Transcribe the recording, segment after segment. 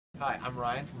Hi, I'm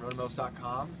Ryan from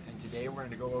Rotometals.com, and today we're going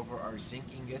to go over our zinc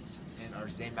ingots and our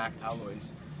Zamak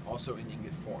alloys, also in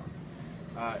ingot form.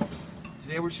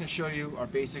 Today we're just going to show you our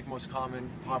basic, most common,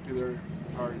 popular,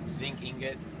 our zinc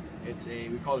ingot.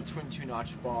 We call it a twin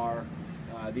 2-notch bar.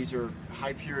 These are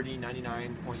high purity,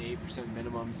 99.8%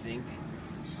 minimum zinc.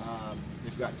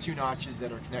 They've got 2 notches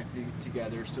that are connected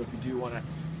together, so if you do want to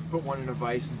put one in a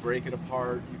vise and break it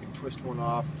apart, you can twist one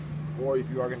off, or if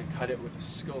you are going to cut it with a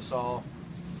skill saw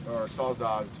or a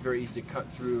sawzall, it's very easy to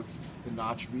cut through the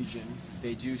notch region.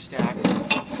 They do stack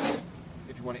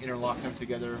if you want to interlock them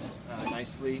together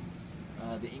nicely.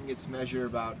 The ingots measure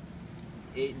about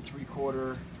 8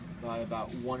 3/4 by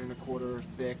about 1 1/4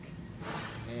 thick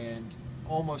and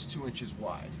almost 2 inches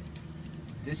wide.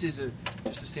 This is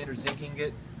just a standard zinc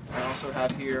ingot. I also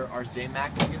have here our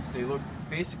Zamak ingots. They look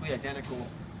basically identical.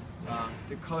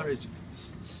 The color is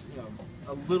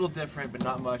a little different, but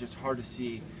not much. It's hard to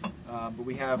see. But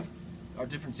we have our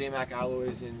different Zamak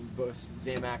alloys in both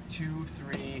Zamak 2,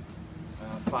 3,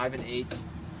 5, and 8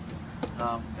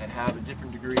 that have a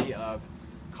different degree of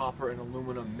copper and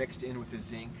aluminum mixed in with the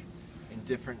zinc in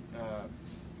different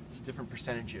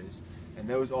percentages. And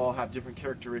those all have different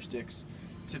characteristics.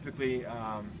 Typically,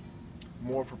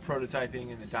 more for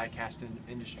prototyping in the die cast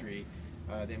industry.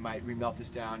 They might remelt this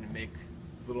down and make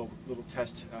little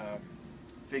test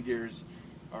figures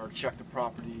or check the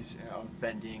properties of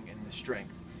bending and the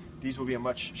strength. These will be a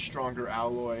much stronger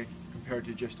alloy compared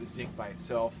to just a zinc by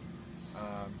itself.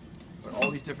 But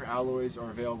all these different alloys are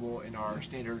available in our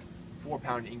standard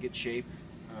 4-pound ingot shape.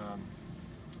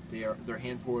 They're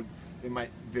hand poured. They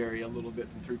might vary a little bit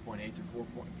from 3.8 to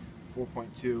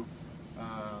 4.2.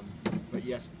 But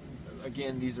yes,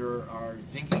 again, these are our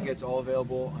zinc ingots, all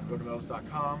available on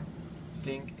Rotometals.com.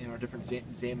 Zinc and our different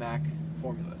Zamak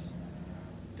formulas.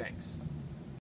 Thanks.